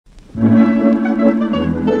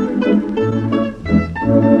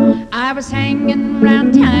was hanging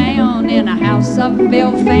round town in a house of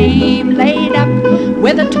ill fame, laid up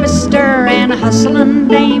with a twister and a hustlin'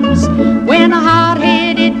 dames, when a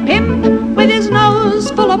hot-headed pimp with his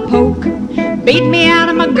nose full of poke beat me out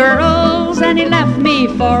of my girls and he left me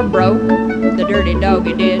for broke. The dirty dog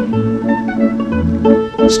he did.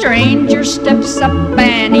 Stranger steps up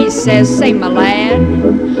and he says, "Say, my lad,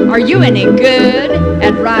 are you any good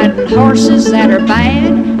at riding horses that are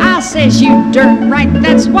bad?" I says, "You dirt right,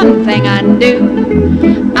 that's one thing I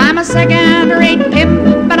do. I'm a second-rate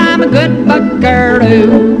pimp, but I'm a good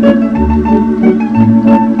buckaroo.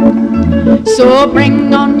 So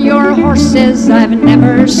bring on your horses, I've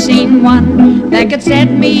never seen one that could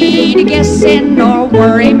set me to guessing or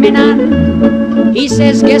worry me none." He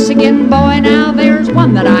says, "Guess again, boy, now there's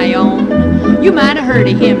one that I own. You might have heard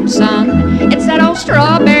of him, son. It's that old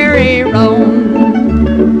strawberry Roan."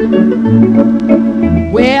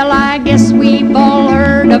 Well, I guess we've all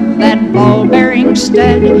heard of that ball-bearing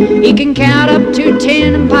stud. He can count up to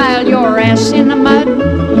 10 and pile your ass in the mud.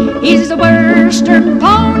 He's the worst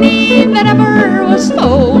pony that ever was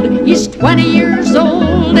foaled. He's 20 years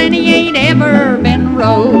old and he ain't ever been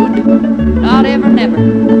rode. Not ever, never.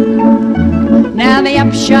 Now the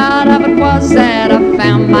upshot of it was that I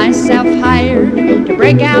found myself hired to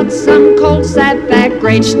break out some colts that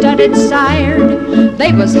great studded sired.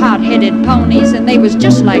 They was hot-headed ponies and they was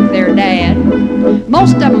just like their dad.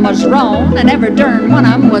 Most of 'em was Roan and every darn one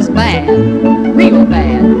of 'em was bad, real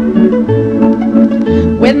bad.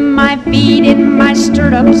 With my feet in my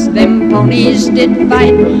stirrups, them ponies did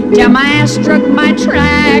fight, till my ass struck my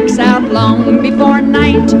tracks out long before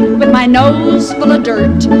night. With my nose full of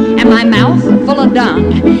dirt and my mouth full of dung,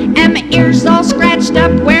 and my ears all scratched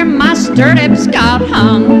up where my stirrups got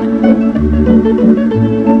hung.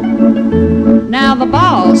 Now the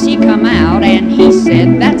boss, he come out and he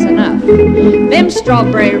said, "That's enough. Them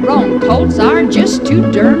strawberry Roan colts are just too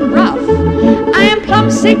darn rough. I am plumb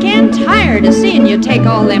sick and tired of seeing you take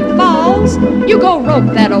all them falls. You go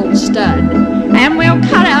rope that old stud and we'll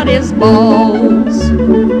cut out his balls."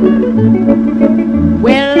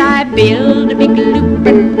 Well, I built a big loop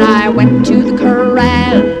and I went to the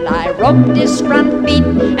corral. I roped his front feet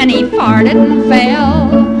and he farted and fell.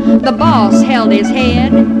 The boss held his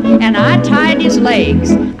head and I tied his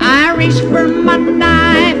legs. I reached for my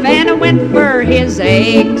knife and I went for his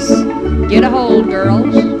eggs. Get a hold,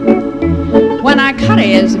 girls. When I cut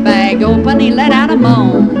his bag open, he let out a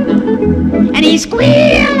moan, and he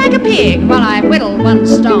squealed like a pig while I whittled one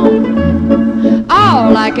stone.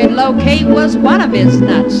 All I could locate was one of his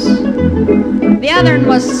nuts. The other one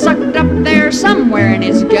was sucked up there somewhere in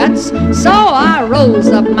his guts. So I rolls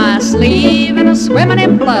up my sleeve and a swimming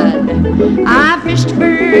in blood. I fished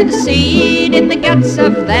for the seed in the guts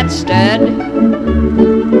of that stud.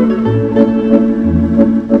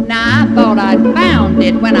 Now I thought I'd found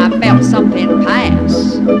it when I felt something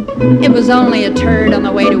pass. It was only a turd on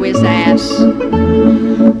the way to his ass.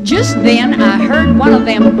 Just then I heard one of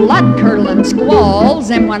them blood-curdling squalls,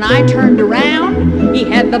 and when I turned around, he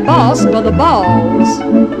had the boss by the balls.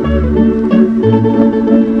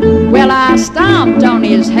 Well, I stomped on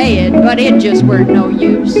his head, but it just weren't no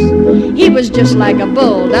use. He was just like a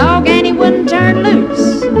bulldog, and he wouldn't turn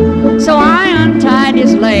loose. So I untied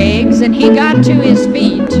his legs, and he got to his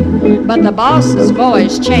feet. But the boss's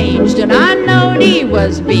voice changed, and I knowed he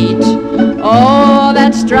was beat. Oh,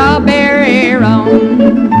 that strawberry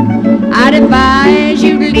Roan, I'd advise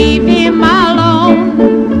you to leave him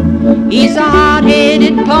alone. He's a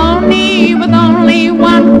hot-headed pony with only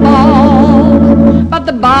one fall. But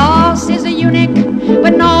the boss